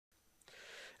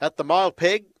At the mile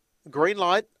peg, green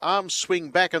light, arms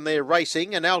swing back and they're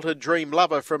racing. An Outer Dream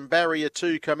Lover from barrier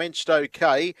 2 commenced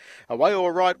okay. Away all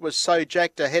right was So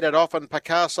Jack to head it off, and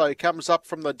Picasso comes up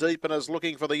from the deep and is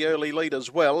looking for the early lead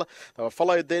as well. They were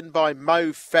followed then by Mo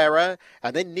Farah,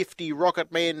 and then Nifty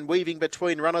Rocket Man weaving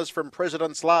between runners from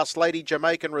President's Last Lady,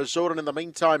 Jamaican Resort, and in the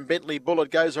meantime Bentley Bullet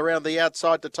goes around the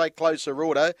outside to take closer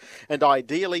order, and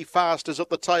Ideally Fast is at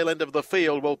the tail end of the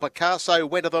field. Well, Picasso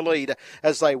went to the lead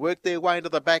as they worked their way into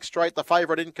the back straight. The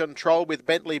favourite in control with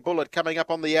Bentley Bullet coming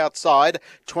up on the outside.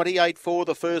 28 for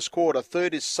the first quarter.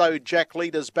 Third is So Jack,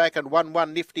 leaders back, and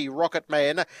 1-1 Nifty Rocket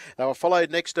Man. They were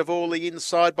followed next of all the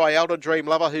inside by Outer Dream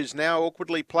Lover, who's now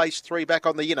awkwardly placed 3 back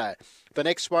on the inner. The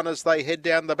next one as they head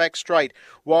down the back straight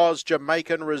was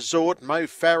Jamaican Resort. Mo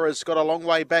Farah's got a long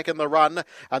way back in the run,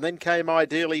 and then came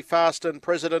Ideally Fast, and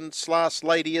President's Last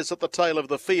Lady is at the tail of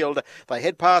the field. They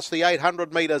head past the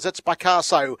 800 metres. It's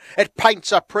Picasso. It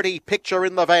paints a pretty picture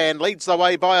in the van. Leads the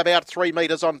way by about 3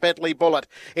 metres on Bentley Bullet.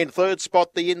 In third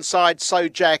spot, the inside So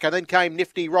Jack, and then came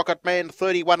Nifty Rocket Man.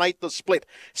 31.8 the split.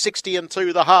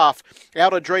 60-2 the half.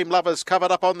 Outer Dream Lovers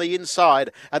covered up on the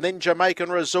inside, and then Jamaican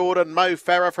Resort and Mo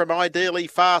Farah from Ideally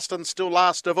Fast, and still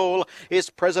last of all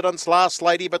is President's Last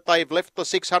Lady, but they've left the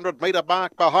 600 metre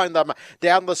mark behind them.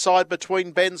 Down the side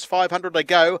between bends, 500 to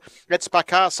go. It's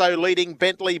Picasso leading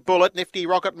Bentley Bullet. Nifty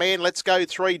Rocket Man, let's go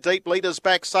 3 deep. Leaders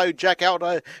back, So Jack.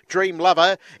 Outer Dream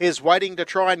Lover is waiting to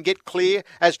try and get clear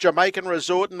as Jamaican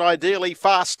Resort and Ideally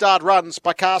Fast start runs.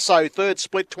 Picasso, third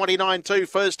split, 29-2,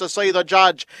 first to see the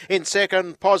judge. In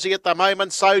second, Posse at the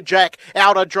moment, So Jack.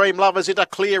 Outer Dream Lovers into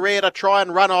clear air to try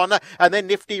and run on, and then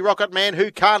Nifty Rocket Man,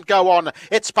 who can't go on.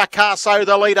 It's Picasso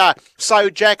the leader. So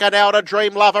Jack and Outer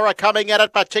Dream Lover are coming at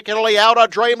it, particularly Outer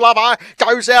Dream Lover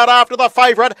goes out after the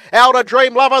favourite. Outer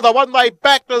Dream Lover, the one they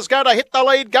backed, is going to hit the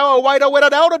lead, go away to win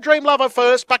it. Outer Dream Lover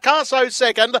first, Picasso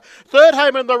second. Third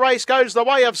home in the race goes the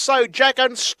way of So Jack,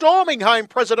 and storming home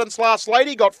President's Last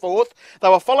Lady got fourth. They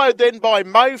were followed then by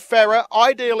Mo Farah,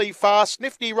 Ideally Fast,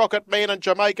 Nifty Rocket Man and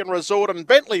Jamaican Resort, and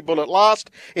Bentley Bullet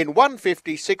last in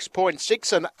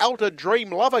 156.6, and Outer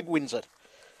Dream Lover wins it.